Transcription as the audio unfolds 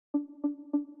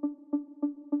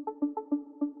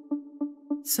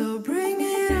So bring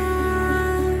it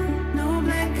on, no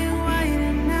black and white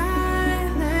and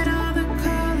night. Let all the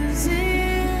colors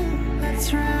in,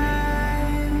 that's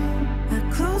right. I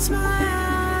close my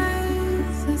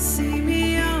eyes, I see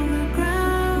me on the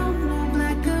ground. No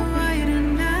black and white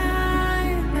and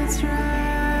night, that's right.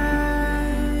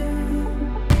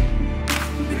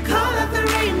 We call out the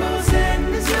rainbows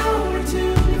and there's nowhere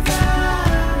to be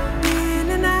found. In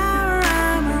an hour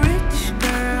I'm a rich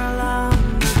girl on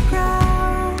the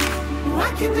ground. I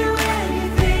can do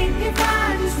anything if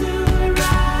I just do it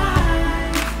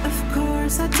right. Of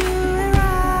course I do it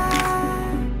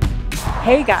right.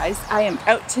 Hey guys, I am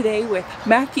out today with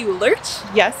Matthew Lerch.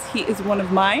 Yes, he is one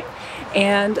of mine.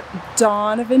 And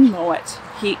Donovan Mowat.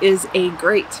 He is a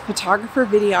great photographer,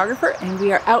 videographer, and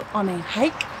we are out on a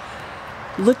hike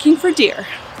looking for deer.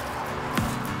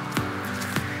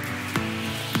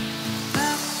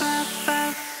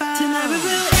 Tonight we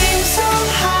will aim so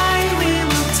high, we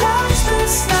will touch the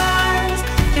stars.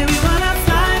 And we wanna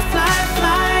fly, fly,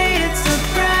 fly, it's a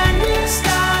brand new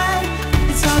start.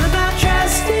 It's all about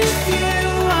trust if you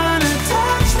wanna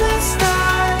touch the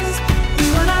stars. We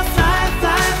wanna fly,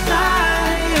 fly,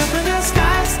 fly, up in the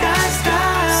sky, sky,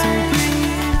 sky. So bring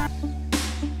it on.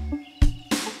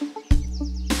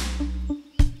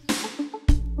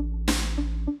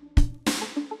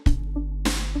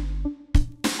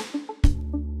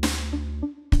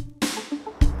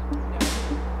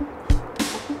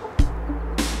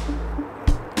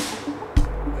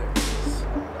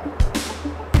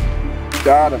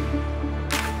 Got him.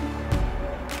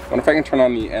 Wonder if I can turn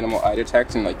on the animal eye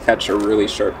detect and like catch a really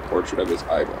sharp portrait of his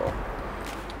eyeball.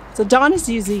 So Don is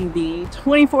using the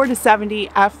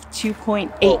 24-70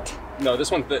 f2.8. Oh, no, this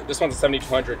one's a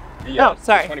 7200. Yeah, Oh,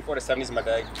 sorry. 24-70 is in my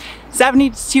bag.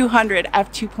 70-200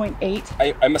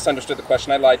 f2.8 I misunderstood the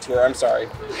question. I lied to her. I'm sorry.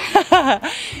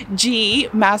 G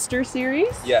Master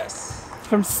Series Yes.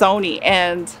 from Sony,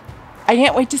 and I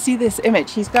can't wait to see this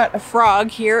image. He's got a frog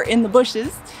here in the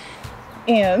bushes,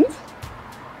 and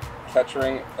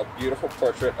Capturing a beautiful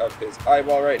portrait of his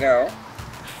eyeball right now.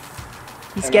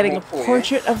 he's And getting a hopefully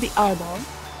portrait of the eyeball.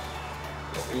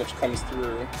 The image comes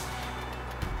through.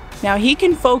 Now he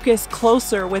can focus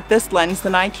closer with this lens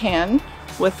than I can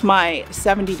with my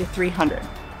 70-300.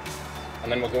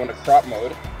 And then we'll go into crop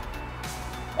mode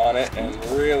on it and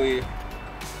really...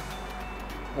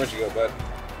 Where'd you go, bud?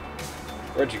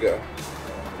 Where'd you go?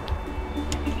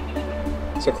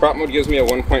 So crop mode gives me a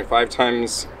 1.5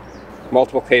 times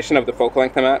multiplication of the focal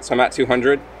length I'm at. So I'm at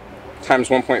 200 times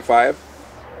 1.5.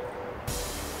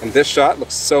 And this shot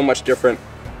looks so much different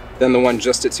than the one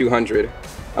just at 200.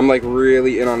 I'm like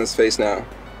really in on his face now.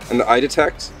 And the eye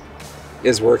detect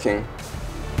is working.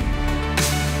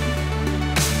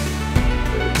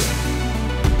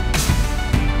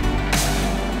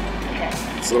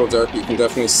 It's a little dark, but you can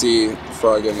definitely see the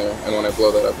frog in there. And when I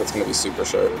blow that up, it's gonna be super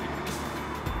sharp.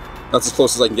 That's as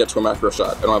close as I can get to a macro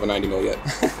shot. I don't have a 90mm yet.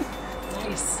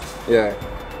 Nice. Yeah.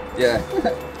 Yeah.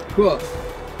 Cool.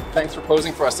 Thanks for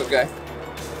posing for us, this guy.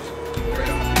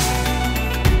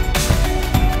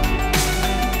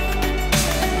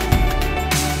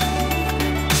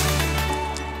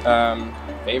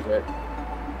 Favorite?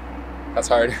 That's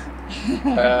hard.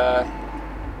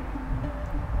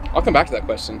 I'll come back to that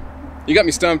question. You got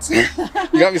me stumped. You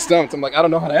got me stumped. I'm like, I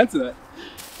don't know how to answer that.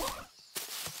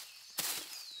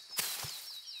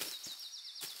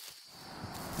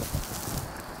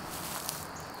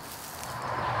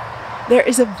 There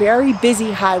is a very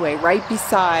busy highway right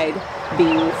beside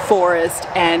the forest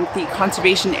and the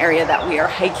conservation area that we are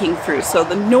hiking through. So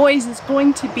the noise is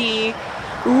going to be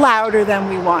louder than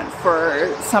we want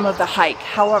for some of the hike.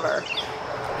 However,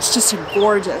 it's just a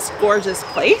gorgeous, gorgeous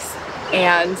place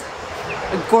and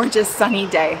a gorgeous sunny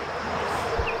day.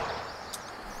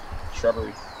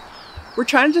 Shrubbery. We're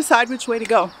trying to decide which way to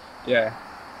go. Yeah.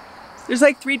 There's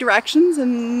like 3 directions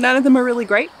and none of them are really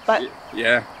great, but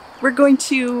Yeah. we're going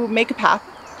to make a path.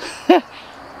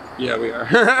 Yeah, we are.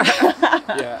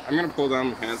 Yeah, I'm gonna pull down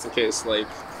the pants in case, like,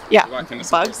 Yeah, what kind of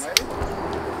bugs.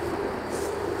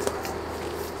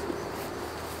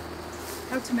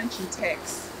 How to mention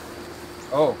ticks.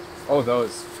 Oh,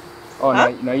 those. Oh,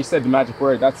 Huh? now you said the magic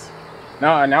word. That's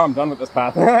now I'm done with this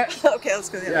path. Okay, let's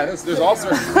go the other Yeah, way. there's all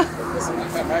sorts. Listen,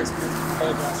 I've had my experience with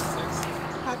photographs and things.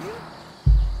 Have you?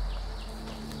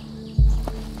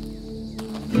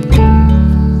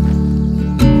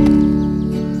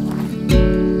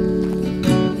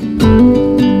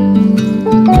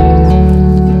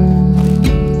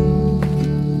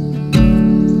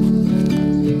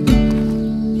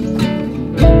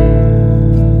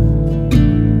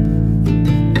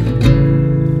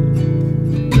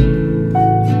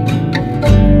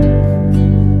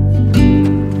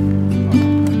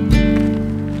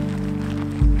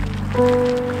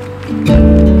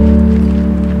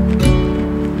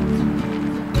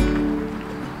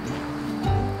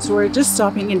 So we're just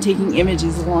stopping and taking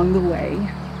images along the way.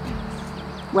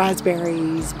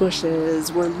 Raspberries,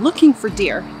 bushes, we're looking for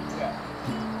deer,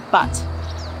 but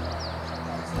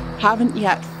haven't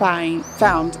yet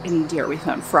found any deer. We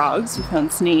found frogs, we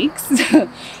found snakes,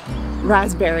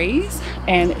 raspberries,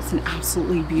 and it's an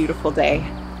absolutely beautiful day.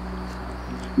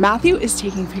 Matthew is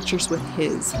taking pictures with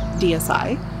his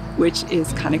DSi, which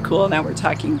is kind of cool. Now we're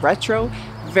talking retro,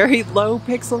 very low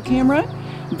pixel camera,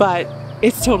 but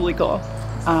it's totally cool.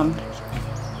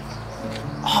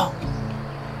 Oh.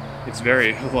 It's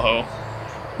very low.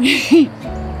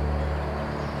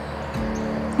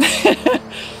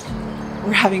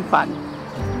 We're having fun.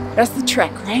 That's the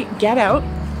trick, right? Get out,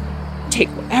 take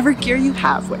whatever gear you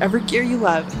have, whatever gear you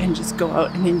love, and just go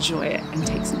out and enjoy it and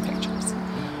take some pictures.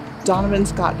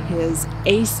 Donovan's got his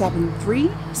A7 III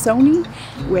Sony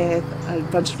with a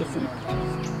bunch of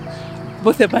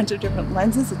different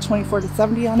lenses, a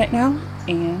 24-70 on it now,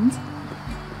 and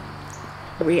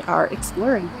we are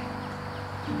exploring.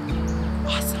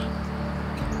 Awesome.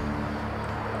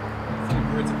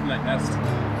 Birds up in that nest.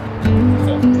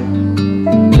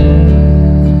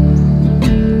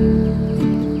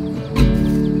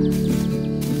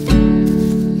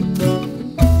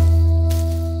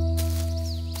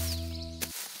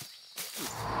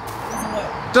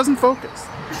 Doesn't focus.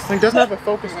 This thing doesn't have a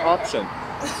focus option.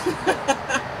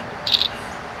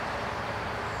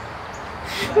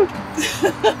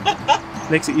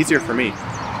 Makes it easier for me. So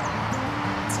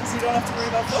you don't have to worry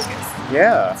about focus.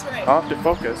 Yeah, That's right. I'll have to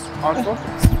focus on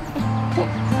focus.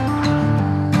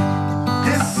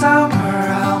 This summer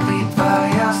I'll be by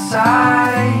your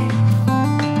side.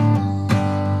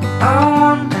 A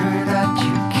wonder that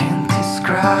you can't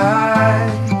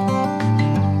describe.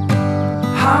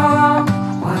 How long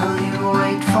will you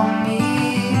wait for me?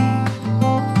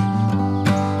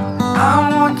 I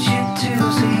want you to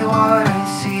see what I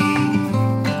see.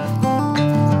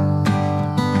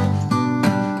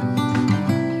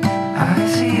 I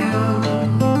see you.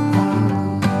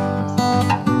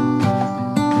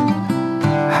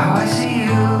 How I see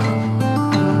you.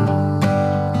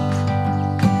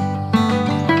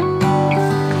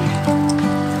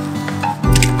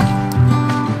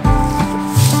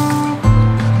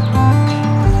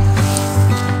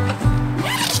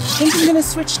 I think I'm gonna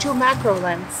switch to a macro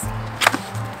lens.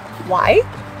 Why?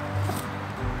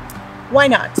 Why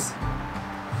not?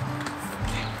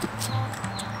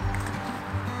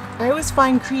 I always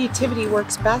find creativity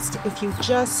works best if you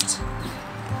just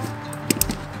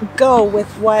go with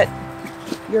what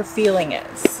your feeling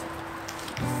is.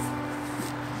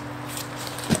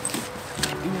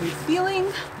 I'm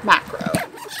feeling macro.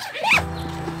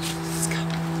 Let's go.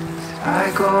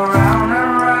 I go round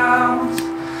and round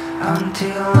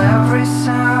until every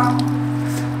sound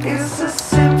is a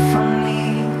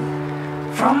symphony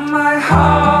from my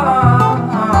heartbeat.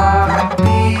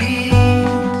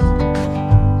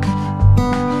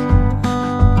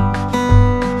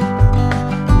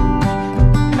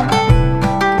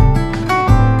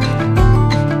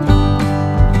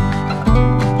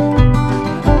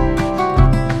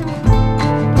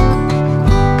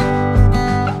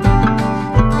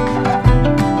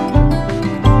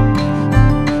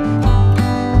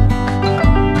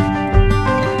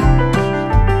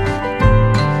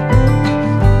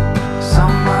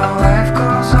 Some my life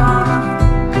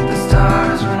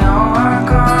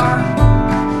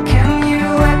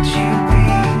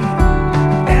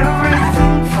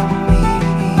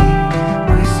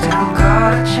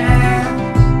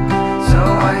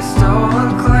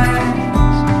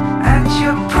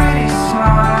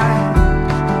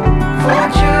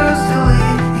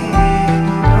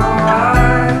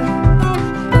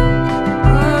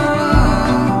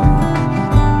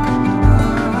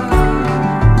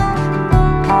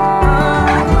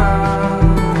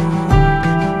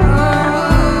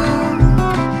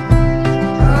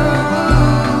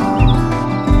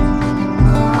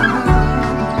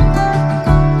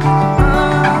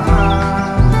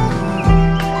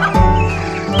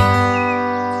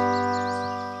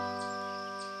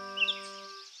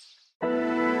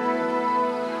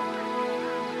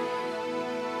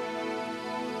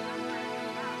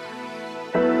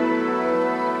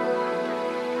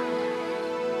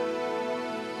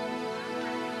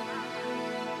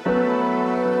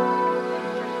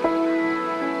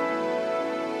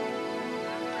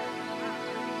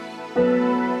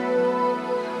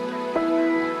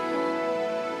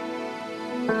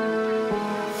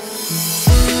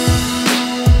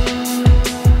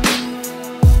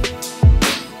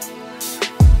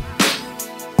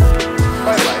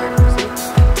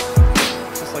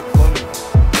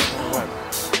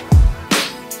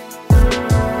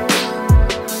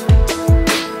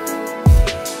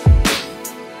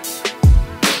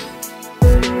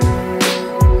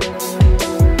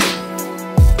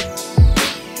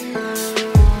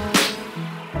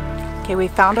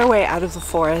found our way out of the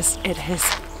forest. It is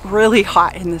really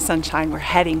hot in the sunshine. We're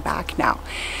heading back now.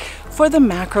 For the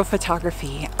macro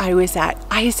photography, I was at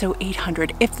ISO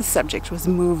 800 if the subject was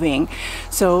moving.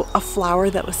 So a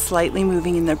flower that was slightly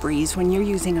moving in the breeze, when you're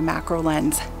using a macro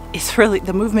lens, is really,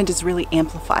 the movement is really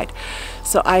amplified.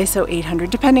 So ISO 800,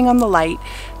 depending on the light,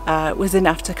 was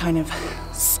enough to kind of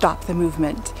stop the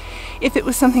movement. If it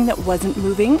was something that wasn't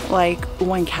moving, like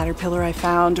one caterpillar I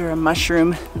found or a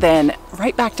mushroom, then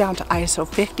right back down to ISO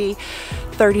 50,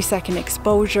 30-second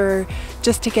exposure,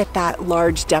 just to get that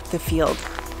large depth of field.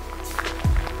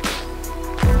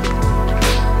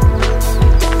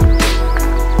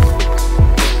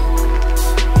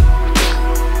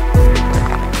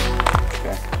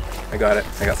 I got it.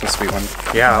 I got some sweet ones.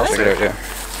 Yeah, I'll check it out. Yeah.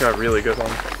 got a really good one.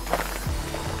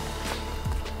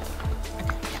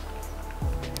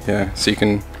 Yeah. So you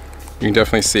can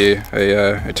definitely see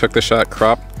I took the shot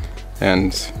crop,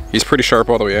 and he's pretty sharp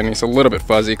all the way in. He's a little bit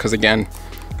fuzzy because again,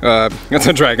 it's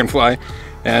a dragonfly,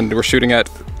 and we're shooting at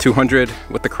 200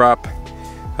 with the crop.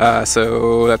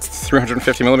 So that's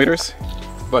 350 millimeters.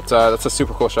 But that's a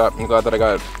super cool shot. I'm glad that I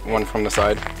got one from the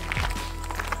side.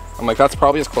 I'm like, that's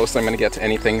probably as close as I'm going to get to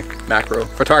anything macro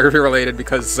photography related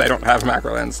because I don't have a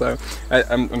macro lens. So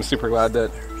I'm super glad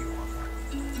that.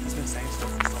 He's been saying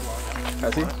stuff for so long.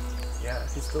 Has he? Yeah,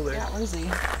 he's still there. Yeah, where is he?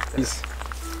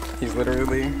 He's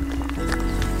literally.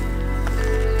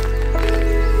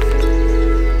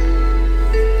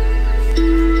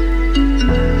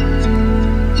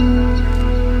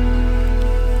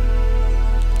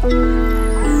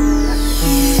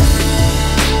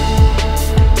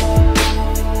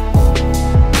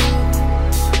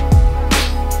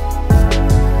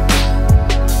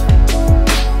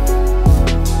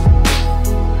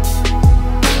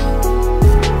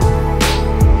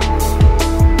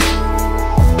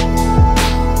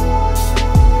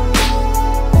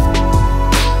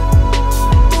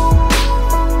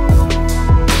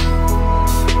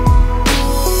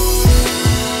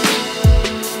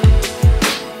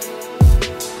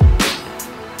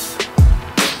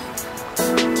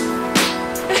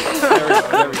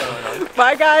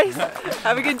 Bye guys,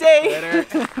 have a good day. Later.